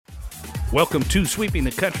Welcome to Sweeping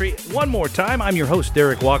the Country. One more time, I'm your host,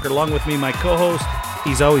 Derek Walker. Along with me, my co-host,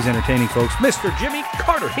 he's always entertaining folks, Mr. Jimmy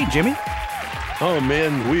Carter. Hey, Jimmy. Oh,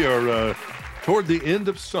 man, we are toward the end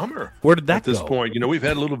of summer. Where did that at this go? point? You know, we've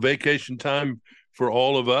had a little vacation time for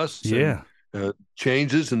all of us. Yeah. And,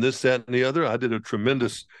 changes and this, that, and the other. I did a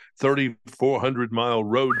tremendous 3,400-mile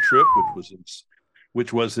road trip,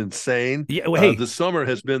 which was insane. Yeah, well, hey, the summer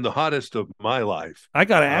has been the hottest of my life. I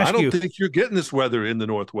got to ask you. I don't think you're getting this weather in the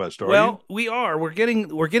Northwest, are you? Well, we are. We're getting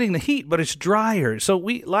the heat, but it's drier. So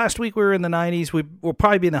last week we were in the 90s. We'll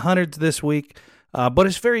probably be in the hundreds this week, but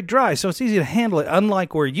it's very dry, so it's easy to handle it.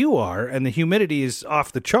 Unlike where you are, and the humidity is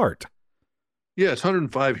off the chart. Yeah, it's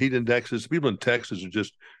 105 heat indexes. People in Texas are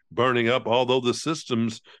just burning up, although the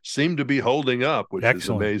systems seem to be holding up, which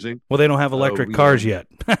Excellent. is amazing. Well, they don't have electric cars yet.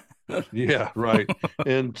 Yeah, right.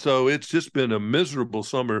 And so it's just been a miserable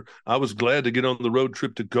summer. I was glad to get on the road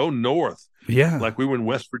trip to go north. Yeah. Like we were in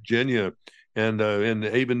West Virginia and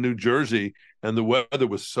even New Jersey, and the weather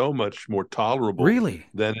was so much more tolerable Really?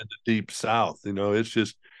 than in the deep South. You know, it's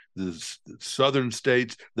just the southern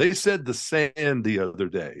states. They said the sand the other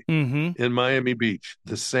day in Miami Beach,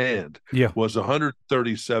 the sand was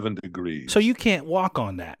 137 degrees. So you can't walk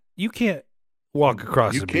on that. You can't walk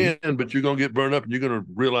across the beach. You can, but you're going to get burned up and you're going to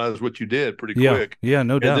realize what you did pretty quick. Yeah,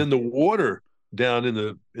 no doubt. And then the water down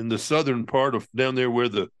in the southern part of down there where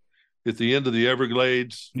at the end of the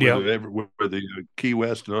Everglades, where the Key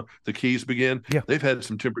West and the Keys begin, they've had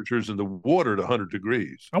some temperatures in the water at 100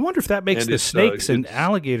 degrees. I wonder if that makes the snakes and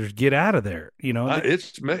alligators get out of there. You know,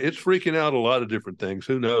 it's freaking out a lot of different things.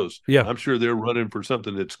 Who knows? Yeah, I'm sure they're running for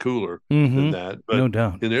something that's cooler than that. But, no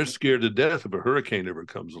doubt. And they're scared to death if a hurricane ever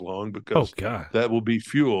comes along because that will be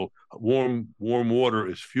fuel. Warm water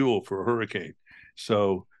is fuel for a hurricane.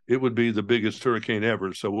 So it would be the biggest hurricane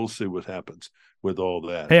ever. So we'll see what happens with all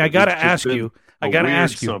that. Hey, I got to ask you.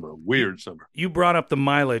 Weird summer. You brought up the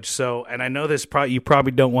mileage, and I know this. You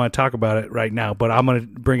probably don't want to talk about it right now, but I'm going to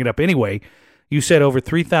bring it up anyway. You said over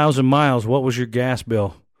 3,000 miles. What was your gas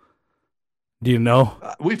bill? Do you know?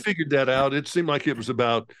 We figured that out. It seemed like it was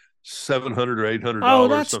about $700 or $800. Oh,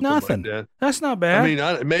 that's nothing. Like that. That's not bad.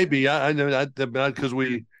 I mean, I know because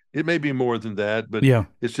it may be more than that, but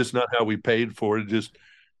it's just not how we paid for it. It just,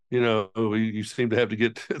 you know, you seem to have to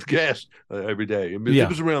get gas every day. It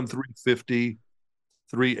was around 350,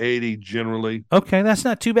 380 generally. Okay, that's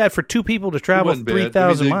not too bad for two people to travel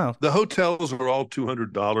 3,000 miles. The hotels are all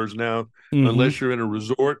 $200 now, unless you're in a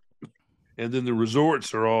resort, and then the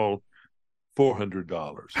resorts are all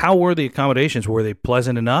 $400. How were the accommodations? Were they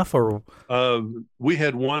pleasant enough, or? We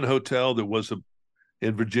had one hotel that was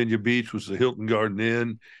in Virginia Beach, was the Hilton Garden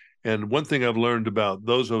Inn, and one thing I've learned about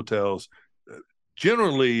those hotels.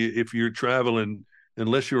 Generally, if you're traveling,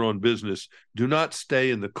 unless you're on business, do not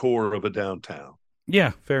stay in the core of a downtown.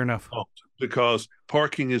 Yeah, fair enough. Because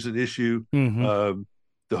parking is an issue. The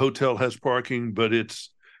hotel has parking, but in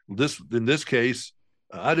this case,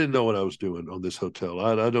 I didn't know what I was doing on this hotel.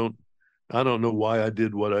 I don't know why I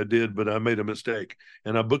did what I did, but I made a mistake.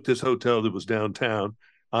 And I booked this hotel that was downtown.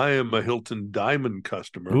 I am a Hilton Diamond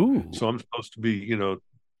customer, so I'm supposed to be,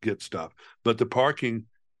 get stuff. But the parking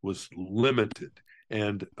was limited,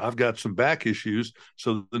 and I've got some back issues.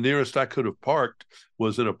 So the nearest I could have parked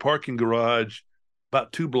was in a parking garage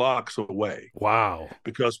about 2 blocks away. Wow.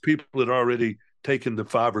 Because people had already taken the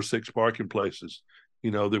 5 or 6 parking places,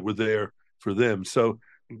 that were there for them. So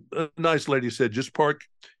a nice lady said, just park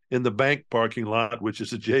in the bank parking lot, which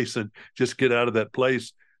is adjacent. Just get out of that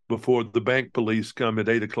place before the bank police come at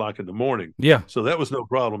 8 o'clock in the morning. Yeah. So that was no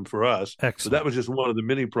problem for us. Excellent. So that was just one of the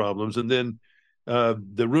many problems. And then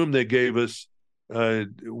the room they gave us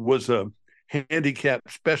was a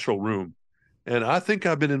handicapped special room. And I think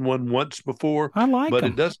I've been in one once before. I like but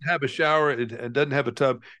them. It doesn't have a shower. It doesn't have a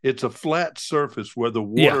tub. It's a flat surface where the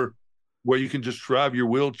water, where you can just drive your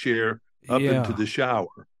wheelchair up into the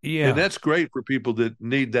shower. Yeah. And that's great for people that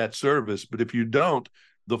need that service. But if you don't,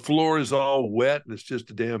 the floor is all wet and it's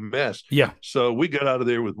just a damn mess. Yeah. So we got out of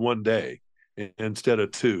there with 1 day instead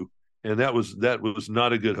of 2. And that was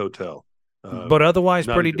not a good hotel. But otherwise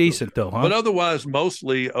pretty decent though, huh? But otherwise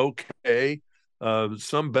mostly okay.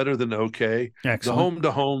 Some better than okay. Excellent. The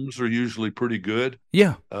home-to-homes are usually pretty good.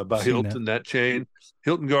 Yeah. By Hilton, that chain.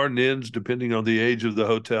 Hilton Garden Inns, depending on the age of the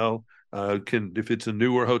hotel, if it's a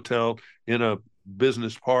newer hotel in a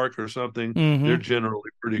business park or something, they're generally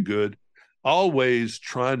pretty good. Always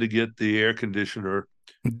trying to get the air conditioner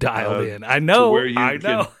dialed in. I know. Where you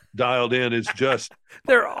can dialed in. It's just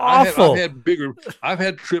they're awful. I've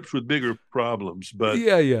had trips with bigger problems, but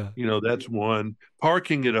that's one.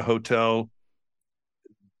 Parking at a hotel.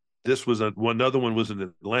 This was another one was in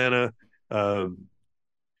Atlanta.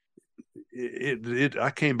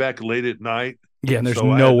 I came back late at night, Yeah, and there's so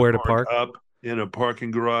I had to nowhere to park park. up in a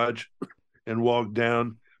parking garage and walk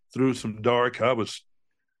down through some dark.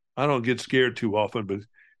 I don't get scared too often, but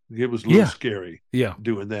it was a little Yeah, scary yeah,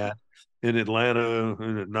 doing that in Atlanta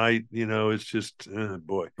and at night. It's just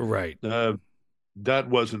boy, right. uh, that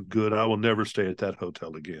wasn't good. I will never stay at that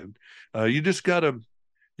hotel again. You just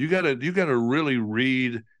you gotta really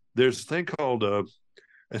read. There's a thing called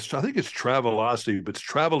I think it's Travelocity, but it's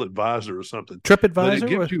Travel Advisor or something. But it TripAdvisor?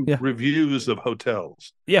 gives you Yeah, reviews of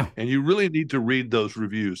hotels, yeah, and you really need to read those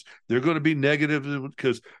reviews. They're going to be negative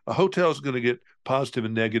because a hotel is going to get positive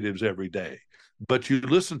and negatives every day. But you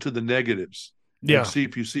listen to the negatives and yeah. see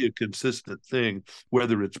if you see a consistent thing,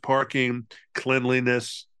 whether it's parking,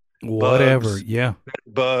 cleanliness, Whatever. bugs, Yeah.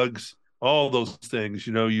 all those things.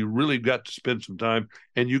 You really got to spend some time,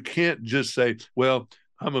 and you can't just say, well,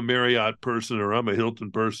 I'm a Marriott person or I'm a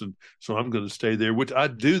Hilton person, so I'm going to stay there, which I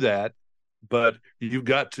do that, but you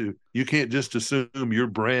can't just assume your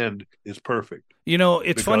brand is perfect It's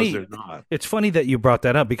because funny. they're not. It's funny that you brought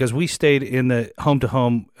that up because we stayed in the home to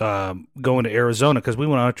home going to Arizona because we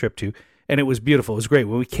went on a trip too, and it was beautiful. It was great.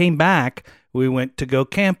 When we came back, we went to go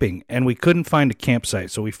camping and we couldn't find a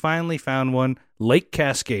campsite. So we finally found one, Lake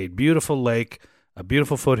Cascade, beautiful lake,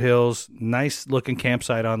 beautiful foothills, nice looking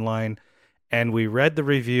campsite online. And we read the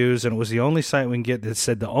reviews, and it was the only site we can get that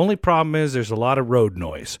said the only problem is there's a lot of road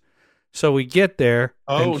noise. So we get there,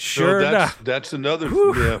 Oh, and no, sure that's enough, that's another.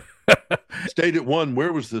 whew, Yeah, stayed at one.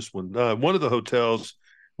 Where was this one? One of the hotels.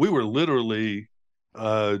 We were literally.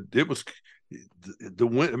 It was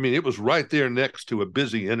I mean, it was right there next to a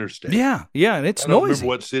busy interstate. yeah, yeah, and I it's don't remember noisy.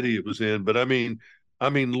 what city it was in, but I mean,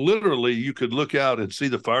 literally, you could look out and see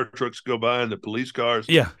the fire trucks go by and the police cars.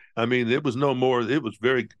 Yeah, I mean, it was no more. It was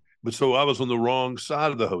very. But so I was on the wrong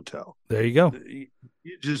side of the hotel. there you go.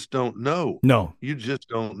 You just don't know. No, You just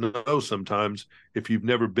don't know sometimes if you've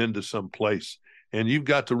never been to some place, and you've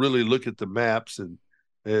got to really look at the maps. And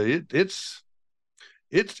it's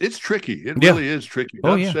tricky. It yeah, really is tricky. oh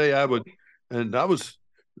Not yeah, say I would, and I was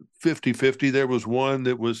 50-50. There was one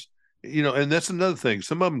that was, and that's another thing.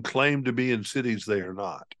 Some of them claim to be in cities they are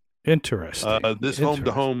not. interesting, This home to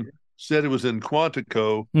interesting. home said it was in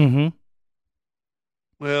Quantico. Mm-hmm.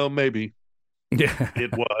 Well, maybe Yeah,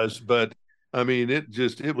 it was, but I mean,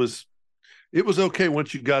 it was okay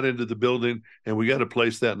once you got into the building, and we got a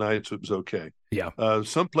place that night, so it was okay. yeah,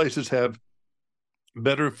 Some places have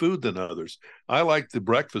better food than others. I like the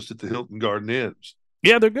breakfast at the Hilton Garden Inns.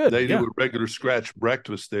 yeah. They're good. They Yeah. do a regular scratch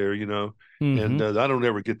breakfast there, and Mm-hmm. I don't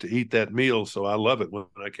ever get to eat that meal, so I love it when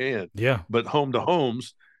I can. Yeah. But home to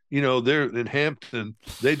homes, they're in Hampton.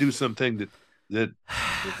 They do something that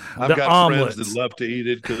I've The got friends that omelets. love to eat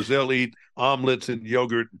it because they'll eat omelets and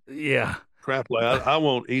yogurt, Yeah. crap like I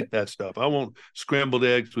won't eat that stuff. I want scrambled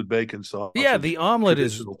eggs with bacon Yeah. sausage, The omelet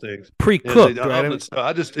is traditional things. And the pre-cooked, right? I mean, omelet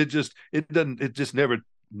stuff, it just never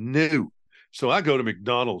knew. So I go to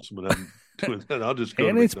McDonald's when I'm doing that. I'll just go to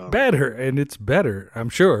and it's McDonald's. better, and it's better. I'm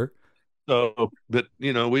sure. So, but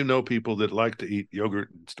we know people that like to eat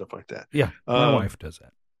yogurt and stuff like that. Yeah, my wife does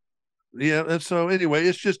that. Yeah, and so anyway,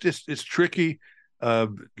 it's tricky.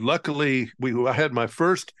 Luckily, I had my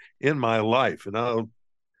first in my life, and I'm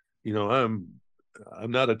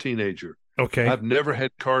not a teenager. Okay. I've never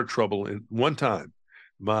had car trouble. In one time,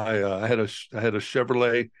 I had a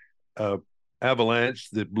Chevrolet uh, Avalanche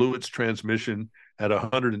that blew its transmission at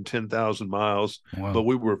 110,000 miles, but Wow.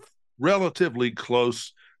 we were relatively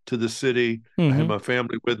close to the city. I had Mm-hmm. my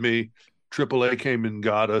family with me. AAA came and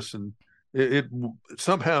got us, and it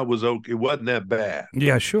somehow was okay. It wasn't that bad,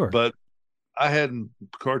 Yeah, sure. but I had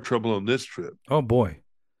car trouble on this trip, Oh boy.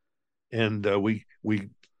 and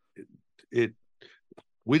it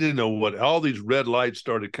we didn't know what all these red lights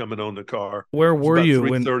started coming on the car. Where It was were about you three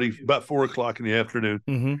when? thirty, about 4 o'clock in the afternoon,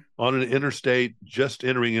 Mm-hmm. on an interstate just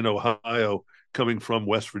entering in Ohio, coming from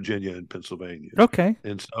West Virginia and Pennsylvania. Okay.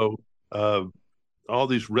 And so uh, all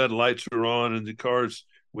these red lights are on, and the cars.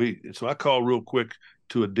 So I called real quick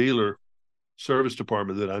to a dealer service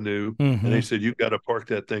department that I knew, and Mm-hmm. they said, "You got to park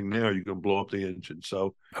that thing now. You're going to blow up the engine."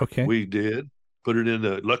 So Okay. we did. Put it in.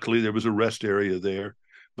 Luckily, there was a rest area there.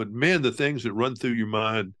 But man, the things that run through your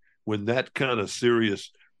mind when that kind of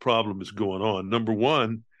serious problem is going on. Number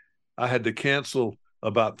one, I had to cancel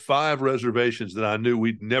about 5 reservations that I knew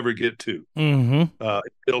we'd never get to. Mm-hmm.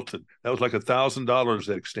 Hilton. That was like $1,000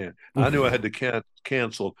 extent. I knew I had to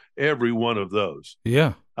cancel every one of those.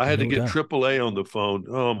 Yeah. I had to No get doubt. AAA on the phone.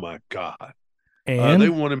 Oh my God. They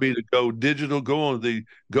And wanted me to go digital, go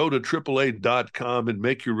to AAA.com and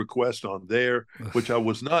make your request on there, which I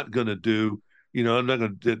was not going to do. I'm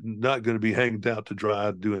not going to be hanged out to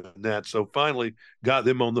dry doing that. So finally got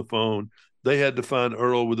them on the phone. They had to find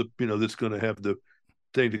Earl with that's going to have the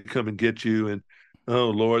thing to come and get you. And oh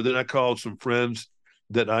Lord, then I called some friends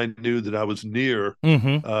that I knew that I was near.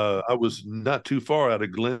 Mm-hmm. I was not too far out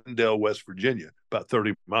of Glendale, West Virginia, about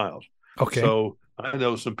 30 miles. Okay. So I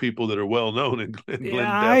know some people that are well known in Yeah, Glendale.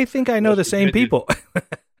 I think I know the same people.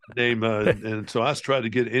 And so I tried to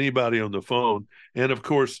get anybody on the phone. And of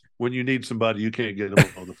course, when you need somebody, you can't get them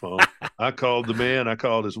on the phone. I called the man, I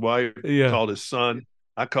called his wife, Yeah. called his son.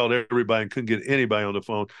 I called everybody and couldn't get anybody on the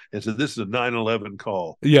phone and said, this is a 911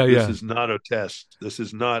 call. Yeah, This yeah. is not a test. This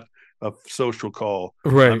is not a social call.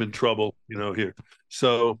 Right. I'm in trouble, here.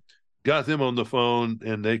 So got them on the phone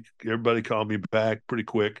and everybody called me back pretty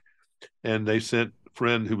quick. And they sent a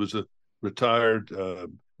friend who was a retired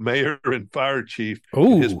mayor and fire chief.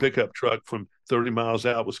 And his pickup truck from 30 miles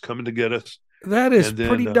out was coming to get us. That is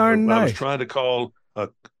pretty darn nice. I was trying to call a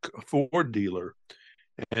Ford dealer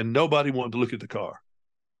and nobody wanted to look at the car.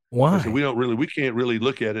 Why? So we can't really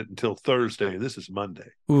look at it until Thursday. This is Monday.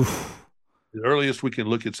 Oof. The earliest we can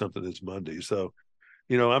look at something is Monday. So,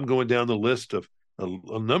 I'm going down the list of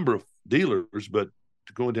a number of dealers, but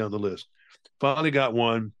going down the list. Finally got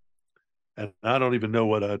one, and I don't even know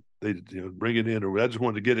what they bring it in, or I just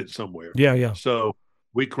wanted to get it somewhere. Yeah, yeah. So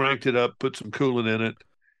we cranked it up, put some coolant in it,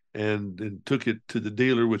 and took it to the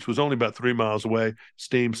dealer, which was only about 3 miles away.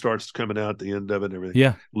 Steam starts coming out at the end of it and everything.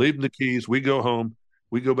 Yeah. Leave them the keys. We go home.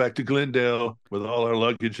 We go back to Glendale with all our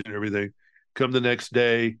luggage and everything. Come the next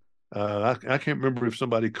day. I can't remember if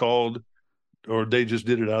somebody called or they just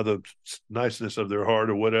did it out of the niceness of their heart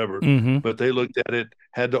or whatever. Mm-hmm. But they looked at it,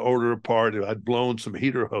 had to order a part. I'd blown some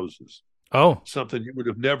heater hoses. Oh. Something you would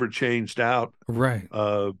have never changed out. Right.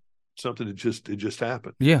 Something that just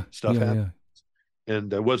happened. Yeah. Stuff happened. Yeah.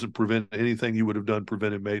 And there wasn't anything you would have done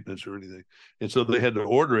preventive maintenance or anything. And so they had to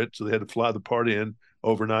order it. So they had to fly the part in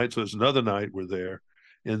overnight. So it's another night we're there.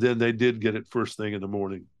 And then they did get it first thing in the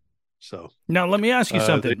morning. So now let me ask you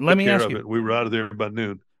something. Let me ask you. We were out of there by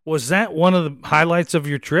noon. Was that one of the highlights of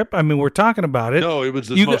your trip? I mean, we're talking about it. No, it was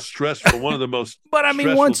the most stressful, one of the most. But I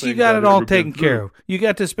mean, once you got it all taken care of, you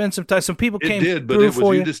got to spend some time. Some people came through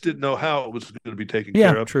but you just didn't know how it was going to be taken care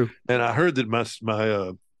of. Yeah, true. And I heard that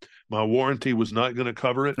my warranty was not going to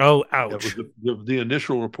cover it. Oh, ouch! The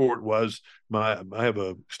initial report was I have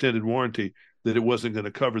a extended warranty that it wasn't going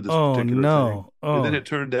to cover this particular thing. And then it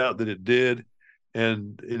turned out that it did.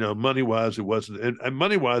 And, money wise, it wasn't. And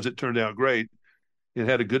money wise, it turned out great. It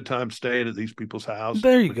had a good time staying at these people's house.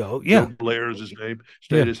 There you go. Yeah. Joe Blair is his name.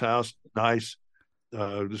 Stayed at his house. Nice.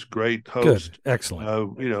 Just great host. Good.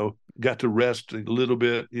 Excellent. Got to rest a little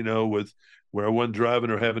bit, with where I wasn't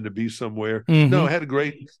driving or having to be somewhere. Mm-hmm. No,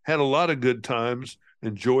 had a lot of good times.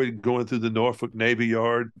 Enjoyed going through the Norfolk Navy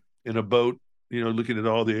Yard in a boat, looking at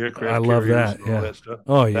all the aircraft. I love that. And all that stuff.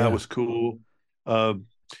 Oh, yeah. That was cool.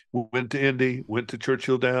 Went to Indy, went to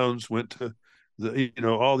Churchill Downs, went to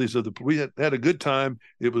all these other. We had a good time.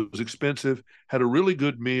 It was expensive. Had a really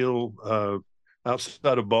good meal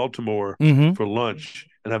outside of Baltimore for lunch,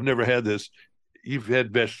 and I've never had this. You've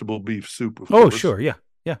had vegetable beef soup, of course. Oh, sure, yeah.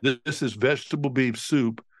 This is vegetable beef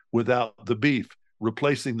soup without the beef.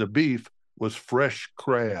 Replacing the beef was fresh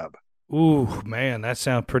crab. Ooh, man, that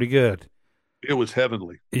sounds pretty good. It was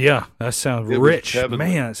heavenly. Yeah, that sounds rich. Man,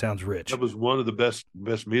 that sounds rich. That was one of the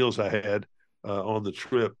best meals I had on the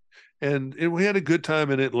trip. And we had a good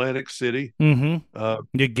time in Atlantic City. Mm-hmm.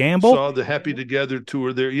 You gamble? Saw the Happy Together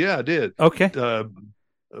tour there. Yeah, I did. Okay.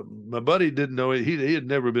 My buddy didn't know it. He had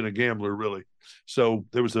never been a gambler, really. So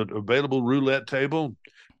there was an available roulette table.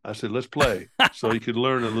 I said, let's play. So he could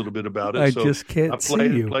learn a little bit about it. I so just can't I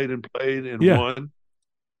played see you. and played and played and Yeah. won.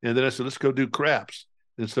 And then I said, let's go do craps.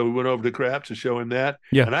 And so we went over to craps to show him that.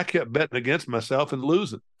 Yeah. And I kept betting against myself and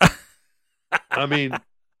losing. I mean,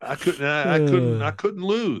 I couldn't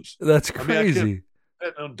lose. That's crazy.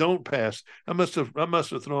 Don't pass. I must have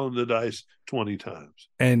thrown the dice 20 times.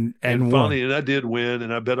 And finally, and I did win,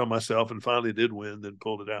 and I bet on myself, and finally did win, then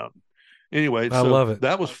pulled it out. Anyway, I love it.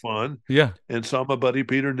 That was fun. Yeah. And saw my buddy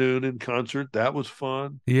Peter Noon in concert. That was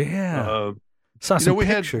fun. Yeah. Saw some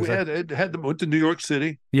pictures. Went to New York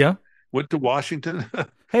City. Yeah. Went to Washington.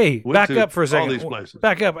 Hey, back up for a second. All these places.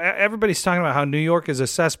 Back up. Everybody's talking about how New York is a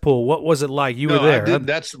cesspool. What was it like? You were there.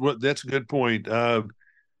 That's a good point.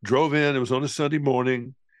 Drove in. It was on a Sunday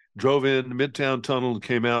morning. Drove in the Midtown Tunnel and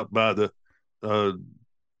came out by the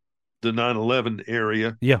 9/11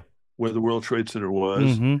 area. Yeah. Where the World Trade Center was.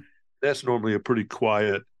 Mm-hmm. That's normally a pretty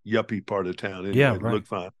quiet, yuppie part of town. Anyway, yeah, it right. looked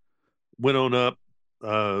fine. Went on up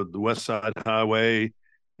the West Side Highway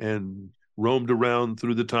and roamed around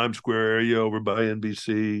through the Times Square area over by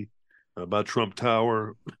NBC. by Trump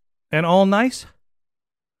Tower. And all nice?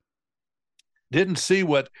 Didn't see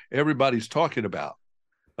what everybody's talking about.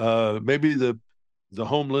 Maybe the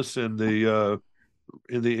homeless and the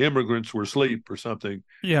immigrants were asleep or something.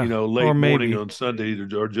 Yeah. Or Late morning maybe. on Sunday,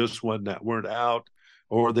 or just weren't out,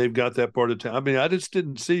 or they've got that part of town. I mean, I just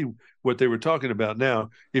didn't see what they were talking about. Now,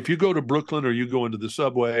 if you go to Brooklyn or you go into the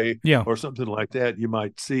subway Yeah. or something like that, you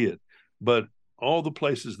might see it. But all the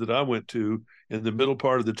places that I went to in the middle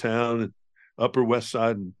part of the town and Upper West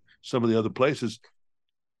Side and some of the other places,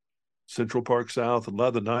 Central Park South, a lot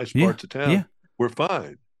of the nice Yeah. parts of town Yeah. were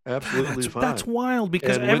fine, absolutely fine. That's wild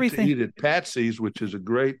because And went to everything. eat at Patsy's, which is a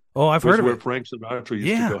great, Oh, I've was heard of where it. Frank Sinatra used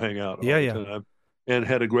to Yeah. go hang out Yeah. all the Yeah. time, and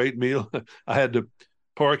had a great meal. I had to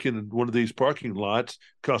park in one of these parking lots.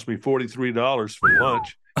 Cost me $43 for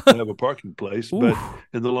lunch to have a parking place, Ooh. but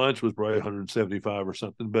and the lunch was probably 175 or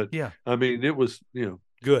something. But Yeah. I mean, it was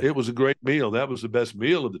Good. it was a great meal. That was the best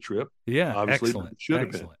meal of the trip. Yeah. Obviously, Excellent. it should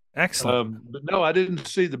have been. Excellent. Excellent. But no, I didn't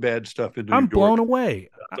see the bad stuff in New I'm blown York. away.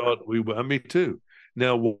 I thought me too.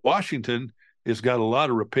 Now Washington has got a lot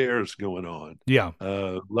of repairs going on. Yeah.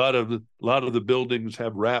 A lot of the buildings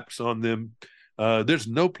have wraps on them. There's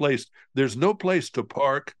no place to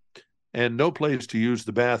park and no place to use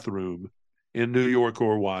the bathroom in New York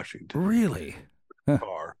or Washington. Really?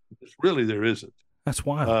 Car. Really, there isn't. That's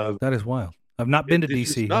wild. That is wild. I've not been to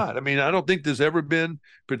It's DC. not. I mean, I don't think there's ever been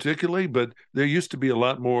particularly, but there used to be a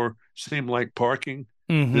lot more seem like parking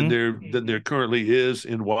than there currently is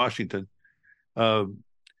in Washington. If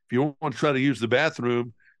you want to try to use the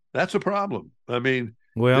bathroom, that's a problem. I mean,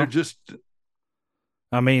 they're just.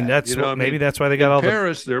 That's maybe that's why they got all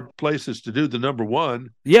Paris. There are places to do the number one.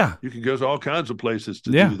 Yeah, you can go to all kinds of places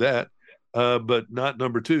to do that, but not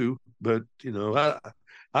number two. But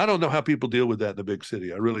I don't know how people deal with that in a big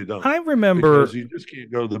city. I really don't. I remember because you just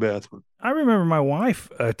can't go to the bathroom. I remember my wife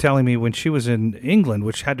telling me when she was in England,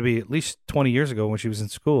 which had to be at least 20 years ago when she was in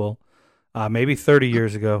school, maybe 30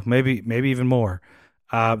 years ago, maybe even more,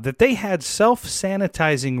 that they had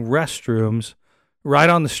self-sanitizing restrooms right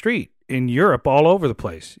on the street in Europe all over the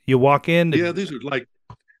place. You walk in. These are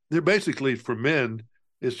they're basically for men.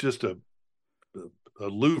 It's just a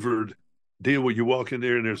louvered deal where you walk in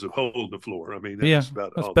there and there's a hole in the floor. I mean, that's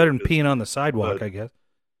better than peeing on the sidewalk, I guess.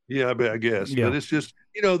 Yeah, I guess. Yeah. But it's just,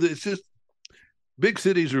 it's just big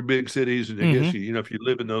cities are big cities, and I guess if you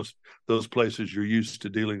live in those places, you're used to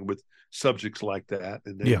dealing with subjects like that,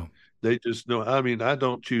 and they just know. I mean, I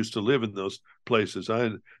don't choose to live in those places.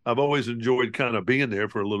 I've always enjoyed kind of being there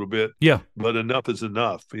for a little bit. Yeah, but enough is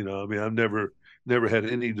enough. I mean, I've never had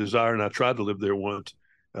any desire, and I tried to live there once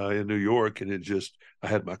in New York, and I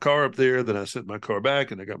had my car up there, then I sent my car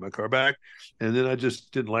back, and I got my car back, and then I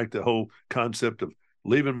just didn't like the whole concept of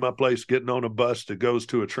leaving my place, getting on a bus that goes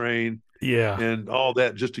to a train, and all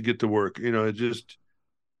that just to get to work. It just,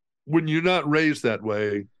 when you're not raised that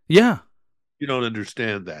way, you don't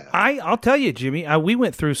understand that. I'll tell you, Jimmy, we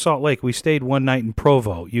went through Salt Lake. We stayed one night in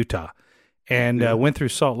Provo, Utah, and went through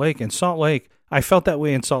Salt Lake. And Salt Lake, I felt that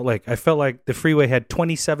way in Salt Lake. I felt like the freeway had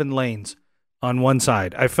 27 lanes on one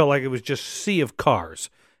side. I felt like it was just a sea of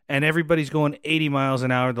cars, and everybody's going 80 miles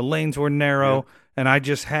an hour. The lanes were narrow, and I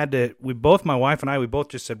just had to. My wife and I, we both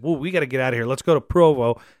just said, "Whoa, we got to get out of here. Let's go to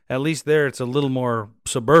Provo. At least there, it's a little more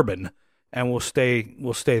suburban, and we'll stay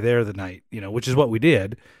there the night." Which is what we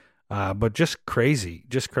did. But just crazy.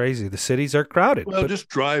 The cities are crowded. Well, just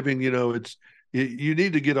driving, it's you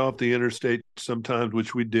need to get off the interstate sometimes,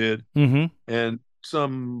 which we did, and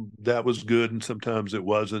some that was good, and sometimes it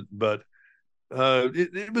wasn't. But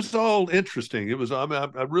it was all interesting. It was. I'm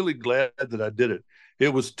really glad that I did it.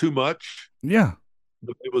 It was too much. Yeah.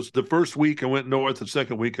 It was the first week I went north. The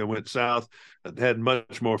second week I went south. I had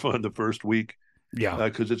much more fun the first week. Yeah,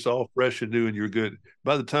 because it's all fresh and new, and you're good.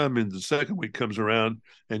 By the time in the second week comes around,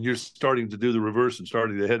 and you're starting to do the reverse and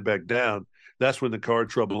starting to head back down, that's when the car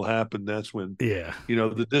trouble happened. That's when,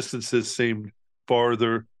 the distances seemed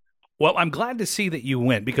farther. Well, I'm glad to see that you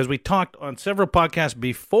went, because we talked on several podcasts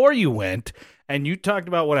before you went, and you talked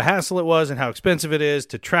about what a hassle it was and how expensive it is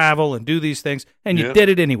to travel and do these things, and you did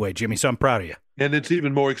it anyway, Jimmy. So I'm proud of you. And it's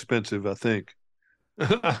even more expensive, I think.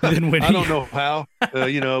 I don't know how,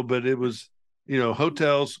 but it was.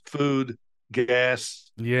 Hotels, food, gas.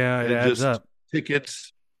 Yeah, it adds up.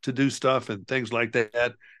 Tickets to do stuff and things like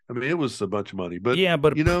that. I mean, it was a bunch of money, but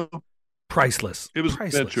priceless. It was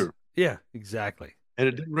priceless. An adventure. Yeah, exactly. And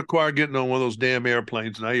it didn't require getting on one of those damn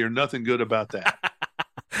airplanes, and I hear nothing good about that.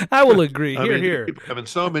 I will agree. Here. People having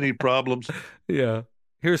so many problems. Yeah.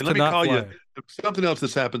 Let me call you something else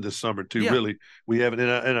that's happened this summer too. Yeah. Really, we haven't.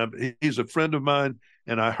 And he's a friend of mine,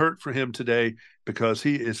 and I hurt for him today because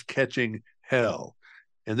he is catching hell.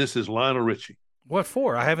 and this is Lionel Richie. What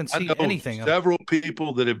for? I haven't I seen know anything. several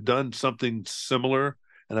people that have done something similar,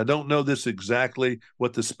 and I don't know this exactly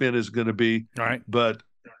what the spin is going to be. All right. But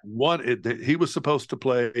he was supposed to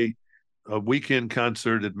play a weekend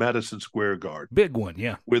concert at Madison Square Garden. Big one,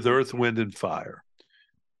 yeah. With Earth, Wind, and Fire.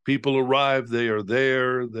 People arrive, they are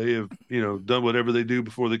there, they have, done whatever they do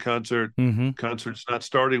before the concert. Mm-hmm. Concert's not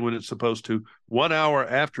starting when it's supposed to. 1 hour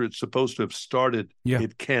after it's supposed to have started,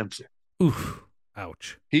 it canceled. Oof.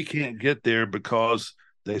 Ouch. He can't get there because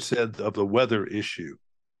they said of the weather issue.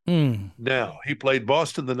 Now, he played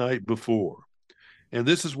Boston the night before. And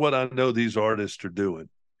this is what I know these artists are doing.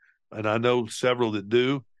 And I know several that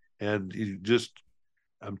do. And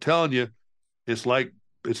I'm telling you, it's like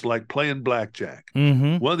playing blackjack.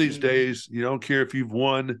 Mm-hmm. One of these days, you don't care if you've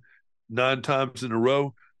won 9 times in a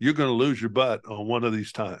row, you're going to lose your butt on one of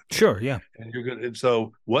these times. Sure, yeah. And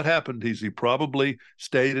so what happened is he probably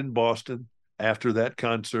stayed in Boston after that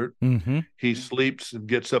concert. Mm-hmm. He sleeps and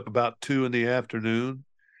gets up about 2 p.m.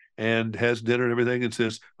 and has dinner and everything and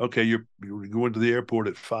says, okay, you're going to the airport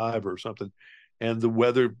at 5 or something. And the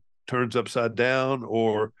weather turns upside down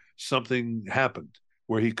or something happened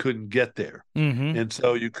where he couldn't get there. Mm-hmm. And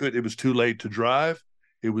so it was too late to drive.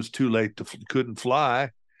 It was too late couldn't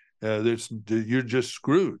fly. You're just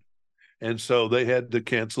screwed. And so they had to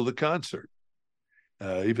cancel the concert.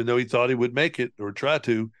 Even though he thought he would make it or try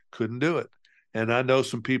to, couldn't do it. And I know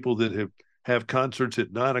some people that have concerts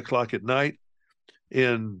at 9:00 at night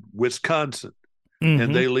in Wisconsin,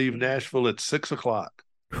 and they leave Nashville at 6:00.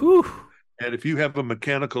 Whew. And if you have a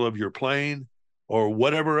mechanical of your plane or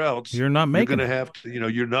whatever else, you're not making. You're going to have to,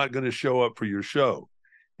 you're not going to show up for your show,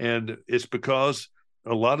 and it's because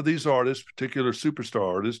a lot of these artists, particular superstar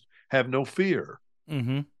artists, have no fear.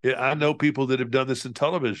 Mm-hmm. I know people that have done this in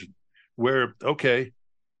television, where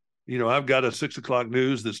I've got a 6:00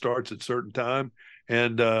 news that starts at a certain time,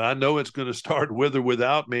 and I know it's going to start with or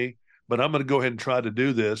without me, but I'm going to go ahead and try to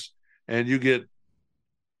do this. And you get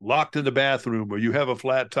locked in the bathroom, or you have a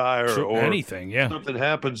flat tire, or anything, something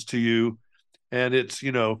happens to you, and it's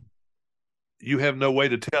you have no way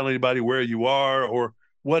to tell anybody where you are or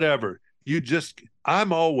whatever.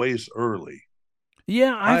 I'm always early.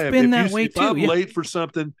 Yeah, I've been that way too. If I'm late for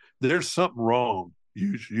something, there's something wrong.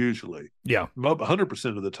 Usually,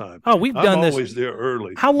 100% of the time. Oh, I'm always this. there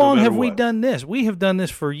early. How long have we done this? We have done this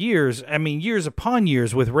for years. I mean, years upon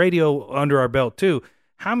years with radio under our belt too.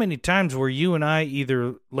 How many times were you and I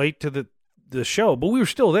either late to the show, but we were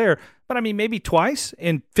still there? But I mean, maybe twice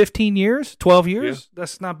in 15 years, 12 years. Yeah.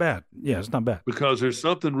 That's not bad. Yeah, it's not bad because there's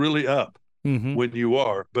something really up when you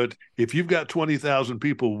are. But if you've got 20,000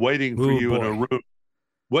 people waiting for you in a room,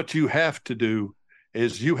 what you have to do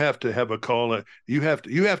is you have to have a call. You have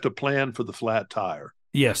to plan for the flat tire.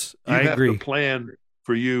 Yes, I agree. You have to plan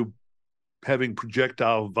for you having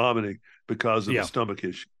projectile vomiting because of the stomach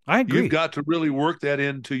issue. I agree. You've got to really work that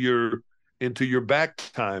into your back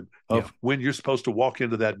time of when you're supposed to walk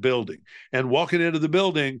into that building. And walking into the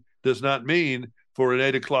building does not mean for an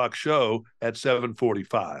 8:00 show at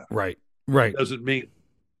 7:45. Right. It doesn't mean.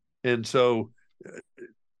 And so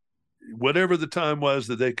whatever the time was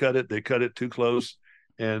that they cut it too close.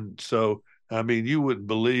 And so, I mean, you wouldn't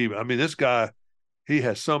believe, this guy, he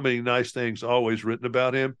has so many nice things always written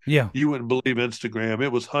about him. Yeah. You wouldn't believe Instagram.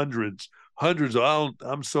 It was hundreds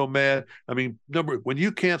I'm so mad. I mean, when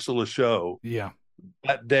you cancel a show,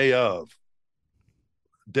 that day of,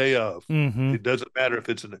 it doesn't matter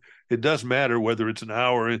it does matter whether it's an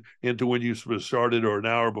hour into when you started or an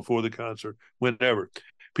hour before the concert, whenever.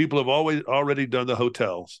 People have already done the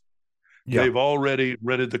hotels. Yeah. They've already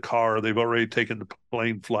rented the car. They've already taken the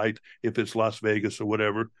plane flight if it's Las Vegas or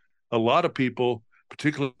whatever. A lot of people,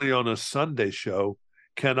 particularly on a Sunday show,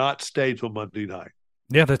 cannot stay till Monday night.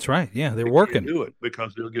 Yeah, that's right. Yeah, they working. Can't do it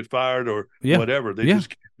because they'll get fired or whatever. They just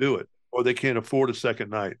can't do it, or they can't afford a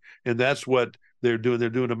second night. And that's what they're doing. They're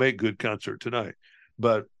doing a make good concert tonight.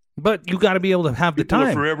 But you got to be able to have the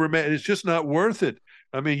time. Forever, man. It's just not worth it.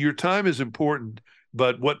 I mean, your time is important.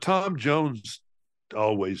 But what Tom Jones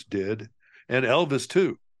always did, and Elvis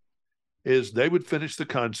too, is they would finish the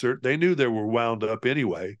concert. They knew they were wound up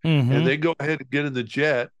anyway, and they go ahead and get in the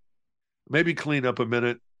jet, maybe clean up a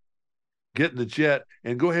minute, get in the jet,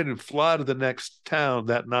 and go ahead and fly to the next town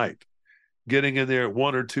that night, getting in there at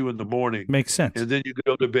 1 or 2 in the morning. Makes sense. And then you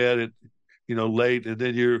go to bed at late, and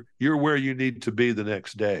then you're where you need to be the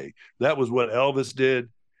next day. That was what Elvis did.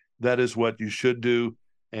 That is what you should do.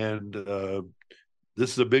 And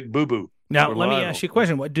this is a big boo-boo. Now, let me ask you a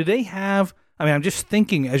question. What do they have? I mean, I'm just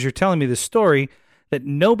thinking as you're telling me this story that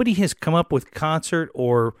nobody has come up with concert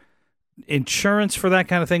or insurance for that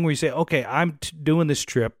kind of thing where you say, okay, I'm doing this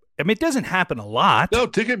trip. I mean, it doesn't happen a lot. No,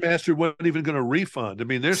 Ticketmaster wasn't even going to refund. I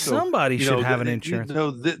mean, there's somebody should have an insurance.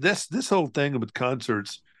 This whole thing with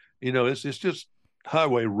concerts, it's just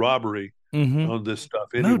highway robbery on this stuff.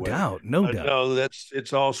 Anyway, no doubt. No,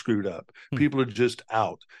 it's all screwed up. People are just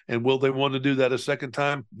out. And will they want to do that a second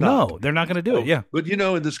time? No, they're not going to do it. Yeah, but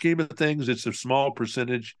in the scheme of things, it's a small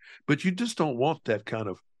percentage. But you just don't want that kind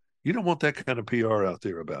of. You don't want that kind of PR out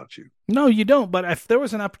there about you. No, you don't. But if there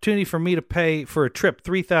was an opportunity for me to pay for a trip,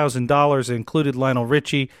 $3,000 included Lionel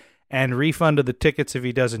Richie and refund of the tickets if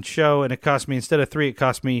he doesn't show, and it cost me, instead of $3,000, it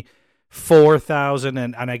cost me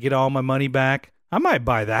 $4,000, and I get all my money back, I might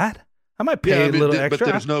buy that. I might pay a little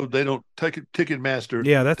extra. But they don't take Ticketmaster.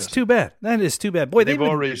 Yeah, that's too bad. That is too bad. Boy, they've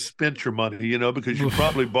already spent your money, because you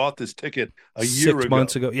probably bought this ticket a year ago. 6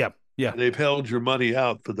 months ago. Yeah. Yeah, they've held your money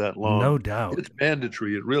out for that long. No doubt, it's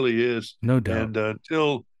mandatory. It really is. No doubt.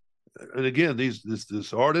 And again,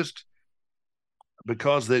 this artist,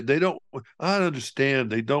 because they don't. I understand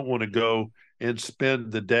they don't want to go and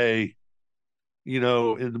spend the day,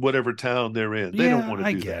 in whatever town they're in. They don't want to.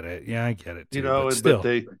 I get it. Yeah, I get it. Too,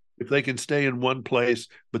 but if they can stay in one place,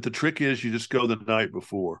 but the trick is you just go the night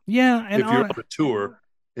before. Yeah, and if you're on a tour,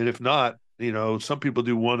 and if not, some people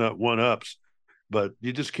do one ups. But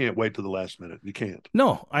you just can't wait to the last minute. You can't.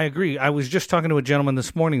 No, I agree. I was just talking to a gentleman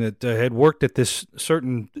this morning that had worked at this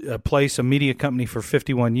certain place, a media company, for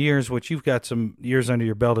 51 years, which you've got some years under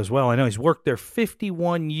your belt as well. I know he's worked there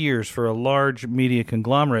 51 years for a large media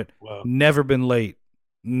conglomerate. Wow. Never been late.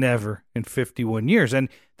 Never in 51 years. And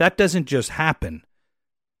that doesn't just happen.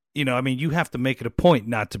 You have to make it a point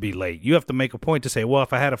not to be late. You have to make a point to say, well,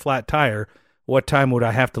 if I had a flat tire, what time would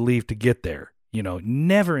I have to leave to get there?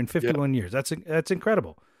 Never in 51 years. That's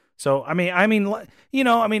incredible. So,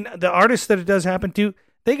 the artists that it does happen to,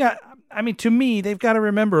 to me, they've got to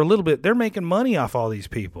remember a little bit, they're making money off all these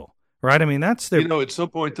people, right? I mean, that's their... at some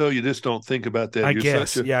point, though, you just don't think about that. I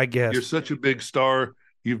guess. You're such a big star,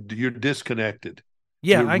 you're disconnected.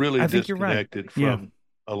 Yeah, you're really I think you're right. Disconnected from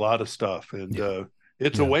a lot of stuff. And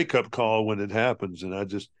it's a wake-up call when it happens, and I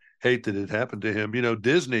just hate that it happened to him.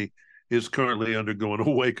 Disney is currently undergoing a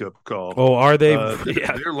wake-up call. Oh, are they?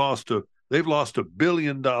 They've lost $1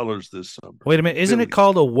 billion this summer. Wait a minute, isn't it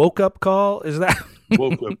called a woke-up call? Is that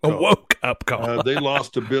woke-up call? A woke-up call. They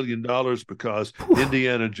lost $1 billion because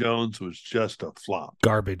Indiana Jones was just a flop.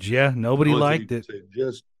 Garbage. Yeah, nobody liked it.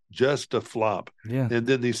 Just a flop. Yeah. And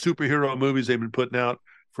then these superhero movies they've been putting out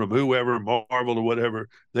from whoever, Marvel or whatever,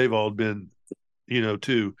 they've all been.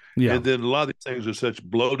 Too. Yeah. And then a lot of these things are such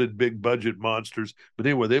bloated, big budget monsters. But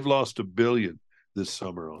anyway, they've lost $1 billion this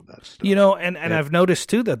summer on that stuff. And I've noticed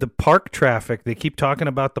too that the park traffic, they keep talking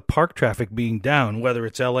about the park traffic being down, whether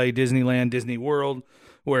it's LA, Disneyland, Disney World,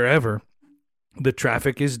 wherever, the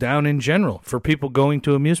traffic is down in general for people going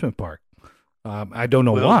to amusement park. I don't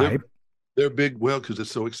know why. They're big, because it's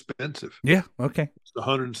so expensive. Yeah. Okay. It's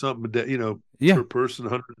 100 and something a day, per person,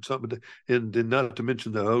 100 and something a day. And not to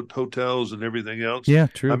mention the hotels and everything else. Yeah,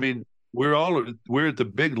 true. I mean, we're at the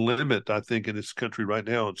big limit, I think, in this country right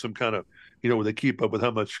now, on some kind of, where they keep up with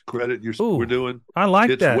how much credit we're doing. I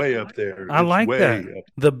like that. It's way up there. I like that.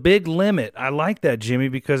 The big limit. I like that, Jimmy,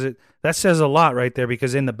 because that says a lot right there,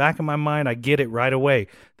 because in the back of my mind, I get it right away.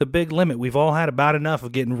 The big limit. We've all had about enough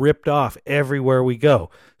of getting ripped off everywhere we go.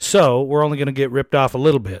 So we're only going to get ripped off a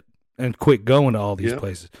little bit and quit going to all these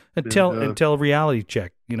places until a reality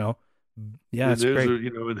check, Yeah, it's great.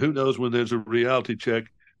 And who knows when there's a reality check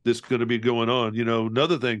that's going to be going on.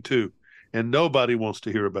 Another thing, too, and nobody wants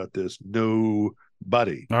to hear about this.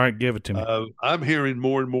 Nobody. All right, give it to me. I'm hearing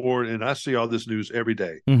more and more, and I see all this news every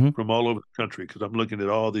day from all over the country, because I'm looking at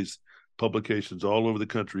all these publications all over the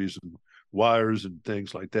countries and wires and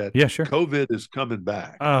things like that. Yeah, sure. COVID is coming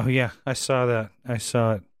back. Oh, yeah, I saw that. I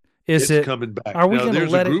saw it. It's coming back. Are we going to let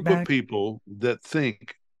it back? There's a group of people that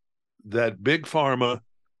think that Big Pharma,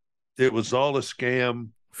 it was all a scam.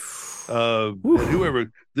 And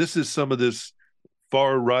whoever, this is some of this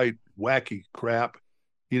far right wacky crap.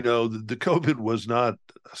 The COVID was not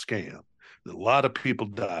a scam. A lot of people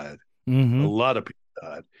died. Mm-hmm. A lot of people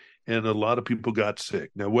died, and a lot of people got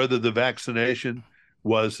sick. Now, whether the vaccination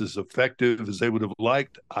was as effective as they would have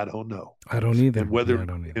liked, I don't know. I don't either.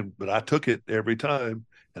 But I took it every time,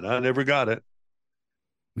 and I never got it.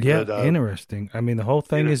 Yeah, but, interesting. I mean, the whole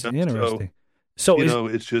thing is interesting. So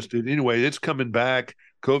it's just anyway. It's coming back.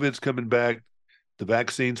 COVID's coming back. The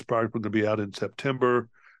vaccine's probably going to be out in September.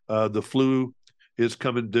 The flu is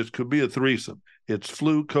coming. This could be a threesome. It's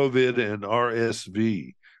flu, COVID, and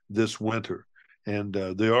RSV this winter. And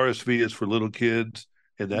the RSV is for little kids,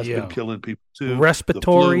 and that's been killing people too.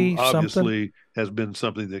 Respiratory, the flu obviously has been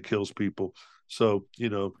something that kills people. So,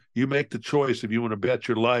 you make the choice if you want to bet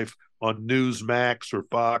your life on Newsmax or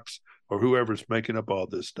Fox or whoever's making up all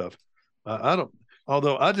this stuff. I don't,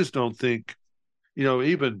 although I just don't think,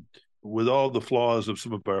 even with all the flaws of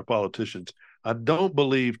some of our politicians, I don't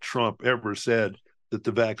believe Trump ever said that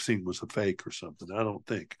the vaccine was a fake or something. I don't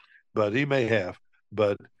think, but he may have.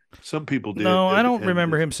 But some people did. No, I don't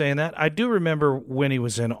remember him saying that. I do remember when he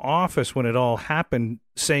was in office, when it all happened,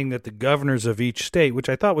 saying that the governors of each state, which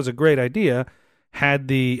I thought was a great idea, had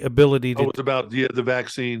the ability to. Oh, it's about the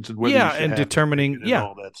vaccines and whether and determining, and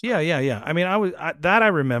all that stuff. yeah. I mean, I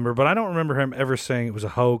remember, but I don't remember him ever saying it was a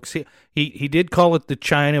hoax. He did call it the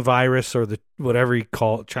China virus or the whatever he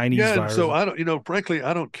called Chinese virus. So I don't, frankly,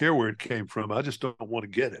 I don't care where it came from. I just don't want to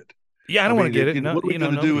get it. Yeah, I don't want to get it. What are we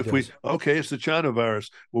going to do if it's the China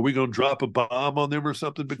virus? Were we going to drop a bomb on them or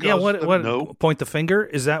something? Because no. Point the finger?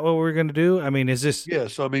 Is that what we're going to do? I mean, is this? Yeah.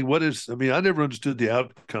 So I never understood the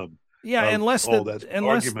outcome. Yeah, unless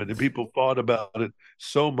argument and people fought about it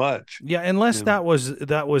so much. Yeah, unless that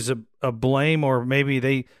was a blame, or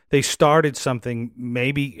maybe they started something.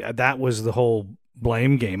 Maybe that was the whole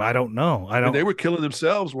blame game. I don't know. They were killing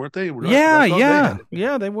themselves, weren't they?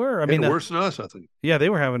 Yeah, they were. I mean, worse than us, I think. Yeah, they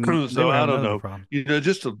were having. So I don't know. Problem.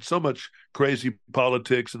 Just so much crazy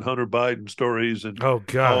politics and Hunter Biden stories and all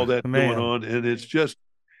that going on, and it's just,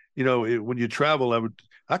 when you travel,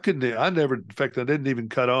 I didn't even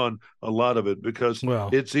cut on a lot of it because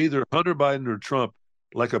it's either Hunter Biden or Trump,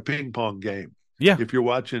 like a ping pong game. Yeah. If you're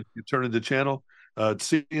watching, you turn the channel.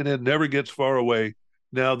 CNN never gets far away.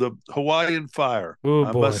 Now, the Hawaiian fire,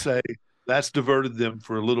 must say, that's diverted them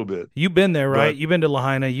for a little bit. You've been there, right? You've been to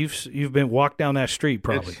Lahaina. You've been walked down that street,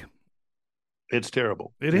 probably. It's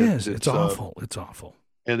terrible. It's awful. It's awful.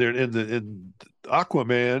 And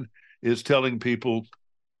Aquaman is telling people,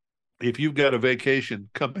 if you've got a vacation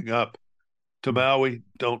coming up to Maui,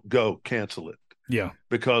 don't go. Cancel it. Yeah.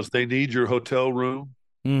 Because they need your hotel room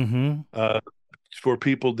for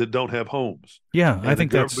people that don't have homes. Yeah, and I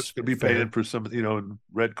think that's going to be paying for some, and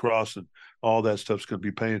Red Cross and all that stuff's going to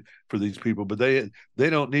be paying for these people. But they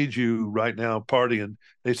don't need you right now partying.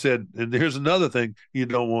 They said, and here's another thing you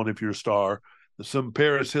don't want if you're a star. Some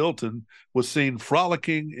Paris Hilton was seen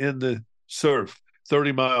frolicking in the surf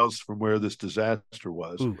 30 miles from where this disaster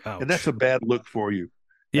was. Ooh, and that's a bad look for you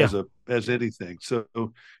as anything. So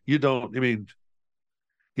you don't,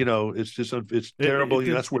 it's just, it's terrible.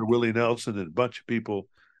 That's where Willie Nelson and a bunch of people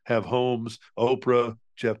have homes, Oprah,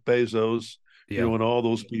 Jeff Bezos, and all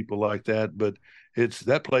those people like that. But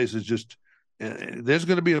that place is just, there's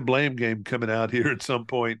going to be a blame game coming out here at some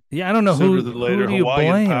point. Yeah, I don't know sooner than later. Who do you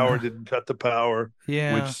Hawaiian blame? Power didn't cut the power,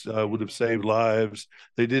 which would have saved lives.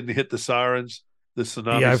 They didn't hit the sirens. The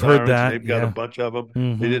tsunami I've sirens, heard that. They've got a bunch of them.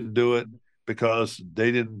 Mm-hmm. They didn't do it because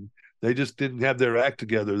they just didn't have their act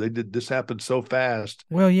together. This happened so fast.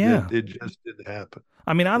 Well, yeah. It just didn't happen.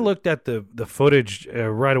 I mean, I looked at the footage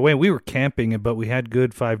right away. We were camping, but we had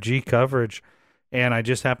good 5G coverage, and I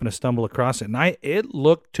just happened to stumble across it. And it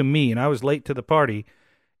looked to me, and I was late to the party,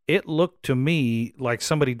 it looked to me like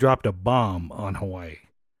somebody dropped a bomb on Hawaii.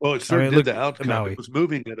 Well, it certainly did. The outcome. It was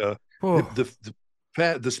moving at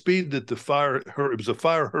the speed that it was a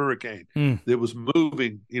fire hurricane that was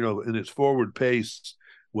moving, in its forward pace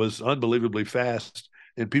was unbelievably fast,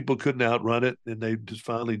 and people couldn't outrun it. And they just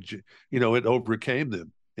finally, it overcame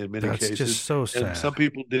them in many cases. That's just so sad. And some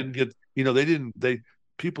people didn't get,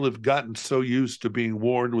 people have gotten so used to being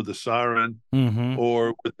warned with a siren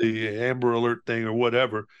or with the Amber Alert thing or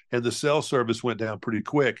whatever. And the cell service went down pretty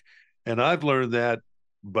quick. And I've learned that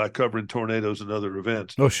by covering tornadoes and other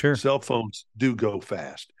events. Oh, sure. Cell phones do go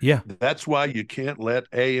fast. Yeah. That's why you can't let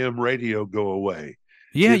AM radio go away.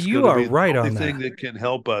 Yeah, you are right on that. It's the only thing that can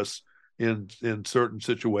help us in certain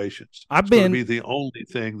situations. It's going to be the only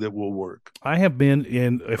thing that will work. I have been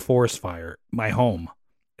in a forest fire, my home.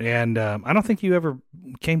 And I don't think you ever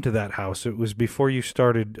came to that house. It was before you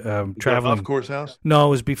started traveling. Golf course house? No, it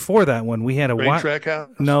was before that one. We had a train track house?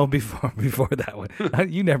 No, before that one.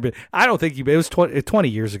 You never been. I don't think you. It was 20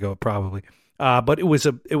 years ago, probably. But it was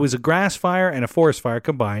a grass fire and a forest fire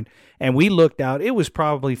combined. And we looked out. It was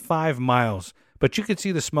probably 5 miles, but you could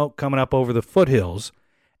see the smoke coming up over the foothills.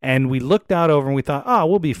 And we looked out over and we thought,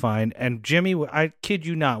 we'll be fine. And Jimmy, I kid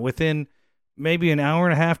you not, within maybe an hour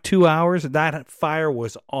and a half, 2 hours, that fire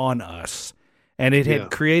was on us. And it had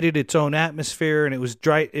created its own atmosphere, and it was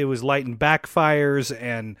dry. It was lighting backfires,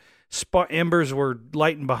 and embers were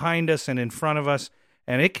lighting behind us and in front of us,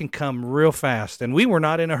 and it can come real fast. And we were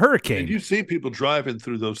not in a hurricane. And you see people driving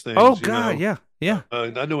through those things. Oh, God, yeah.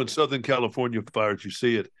 I know in Southern California fires, you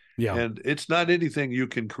see it, Yeah. And it's not anything you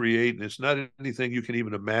can create, and it's not anything you can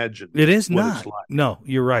even imagine It is what not. it's like. No,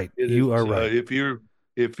 you're right. It You is, are right. if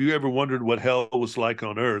you ever wondered what hell was like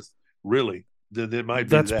on Earth, really, then it might be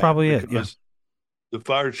That's that, probably it. Yeah. because the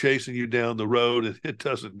fire chasing you down the road, and it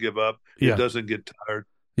doesn't give up. It Yeah. doesn't get tired.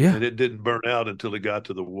 Yeah. And it didn't burn out until it got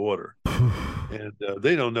to the water. And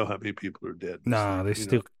they don't know how many people are dead. Nah, they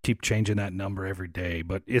still keep changing that number every day,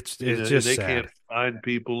 but it's just they sad. can't find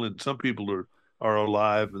people, and some people are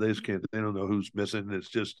alive, but they just can't. They don't know who's missing. It's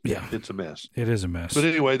just it's a mess. It is a mess. But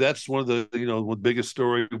anyway, that's one of the one of the biggest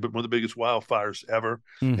story, but one of the biggest wildfires ever.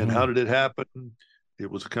 Mm-hmm. And how did it happen? It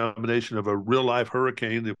was a combination of a real life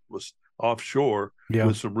hurricane that was offshore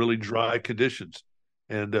with some really dry conditions,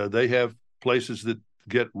 and they have places that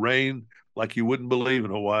get rain like you wouldn't believe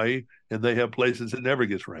in Hawaii, and they have places that never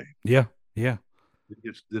gets rain. Yeah.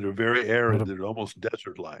 That are very arid, that are almost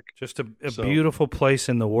desert-like. Just a beautiful place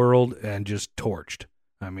in the world, and just torched.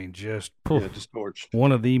 I mean, just torched.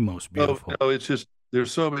 One of the most beautiful. No, it's just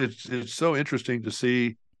it's so interesting to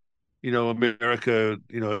see, America.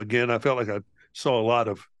 Again, I felt like I saw a lot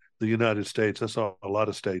of the United States. I saw a lot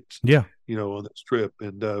of states. Yeah. On this trip,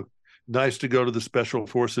 and nice to go to the Special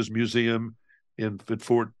Forces Museum in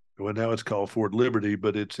Fort. Well, now it's called Fort Liberty,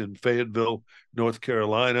 but it's in Fayetteville, North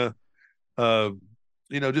Carolina.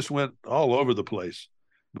 Just went all over the place,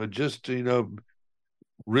 but just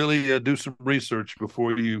really do some research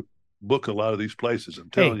before you book a lot of these places.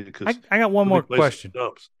 I'm telling you, because I got one more question.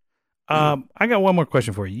 I got one more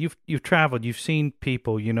question for you. You've traveled, you've seen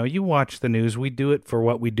people. You watch the news. We do it for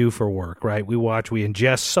what we do for work, right? We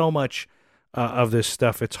ingest so much of this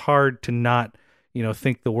stuff. It's hard to not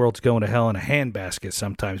think the world's going to hell in a handbasket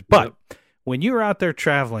sometimes. But when you're out there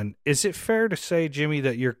traveling, is it fair to say, Jimmy,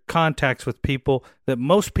 that your contacts with people, that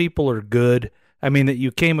most people are good? I mean, that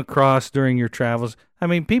you came across during your travels. I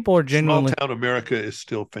mean, people are genuinely. Small town America is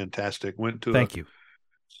still fantastic. Went to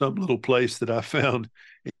some little place that I found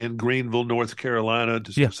in Greenville, North Carolina,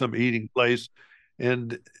 just some eating place,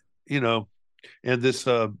 and and this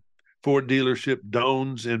Ford dealership,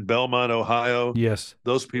 Doan's in Belmont, Ohio. Yes,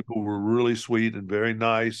 those people were really sweet and very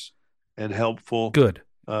nice and helpful. Good.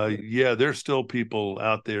 There's still people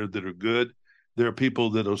out there that are good. There are people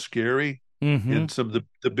that are scary. Mm-hmm. And some of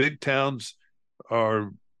the big towns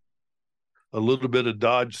are a little bit of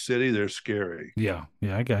Dodge City. They're scary. Yeah,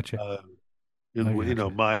 I got you.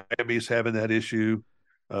 Miami's having that issue.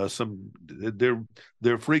 They're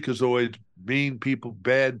freakazoid, mean people,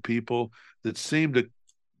 bad people that seem to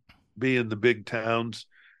be in the big towns.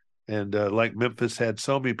 And like Memphis had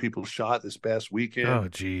so many people shot this past weekend. Oh,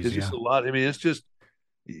 geez. It's just a lot. I mean, it's just,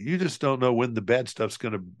 you just don't know when the bad stuff's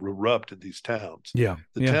going to erupt in these towns. Yeah.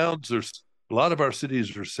 Towns a lot of our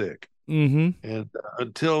cities are sick. Mm-hmm. And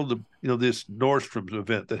until this Nordstrom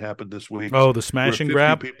event that happened this week. Oh, the smash and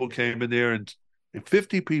grab. People came in there and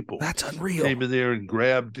 50 people. That's unreal. Came in there and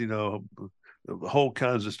grabbed, whole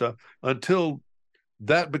kinds of stuff, until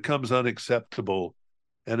that becomes unacceptable.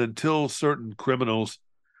 And until certain criminals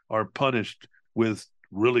are punished with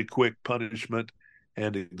really quick punishment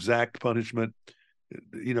and exact punishment,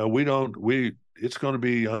 it's going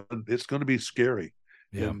to be scary.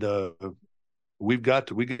 Yeah. And we got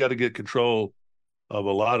to get control of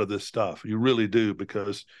a lot of this stuff. You really do,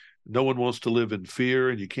 because no one wants to live in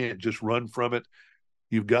fear, and you can't just run from it.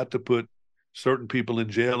 You've got to put certain people in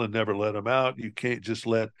jail and never let them out. You can't just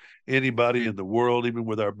let anybody in the world, even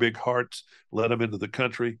with our big hearts, let them into the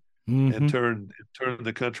country and turn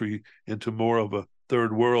the country into more of a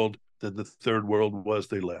third world than the third world was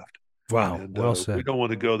they left. Wow. And, well said. We don't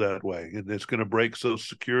want to go that way. And it's going to break Social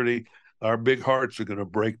Security. Our big hearts are going to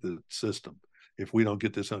break the system if we don't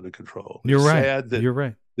get this under control. You're right. Sad You're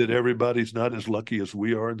right. That everybody's not as lucky as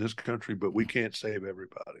we are in this country, but we can't save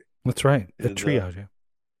everybody. That's right. The triage. We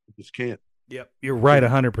just can't. Yep, you're right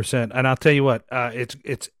 100%. And I'll tell you what,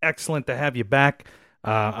 it's excellent to have you back.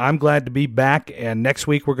 I'm glad to be back, and next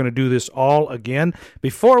week we're going to do this all again.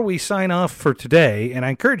 Before we sign off for today, and I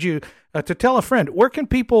encourage you to tell a friend, where can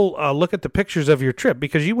people look at the pictures of your trip?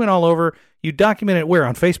 Because you went all over. You documented where?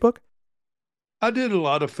 On Facebook? I did a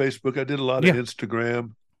lot of Facebook. I did a lot of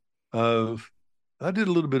Instagram. I did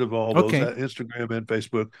a little bit of all those, Instagram and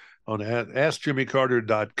Facebook, on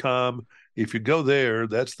AskJimmyCarter.com. If you go there,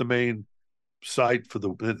 that's the main site for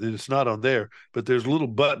it's not on there, but there's little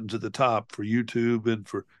buttons at the top for YouTube and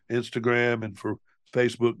for Instagram and for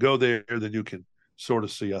Facebook. Go there, then you can sort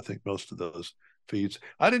of see, I think, most of those feeds.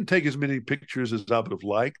 I didn't take as many pictures as I would have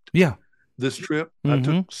liked. Yeah. This trip. I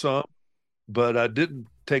took some, but I didn't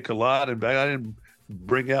take a lot, and I didn't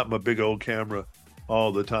bring out my big old camera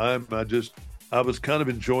all the time. I was kind of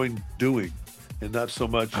enjoying doing and not so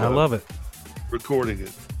much I love it. recording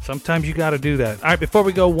it. Sometimes you got to do that. All right, before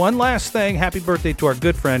we go, one last thing. Happy birthday to our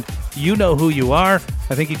good friend. You know who you are.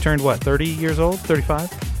 I think he turned, 30 years old? 35?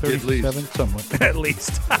 37? Somewhat. At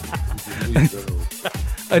least.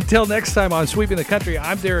 Until next time on Sweeping the Country,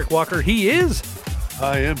 I'm Derek Walker. He is.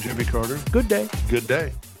 I am Jimmy Carter. Good day. Good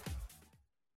day.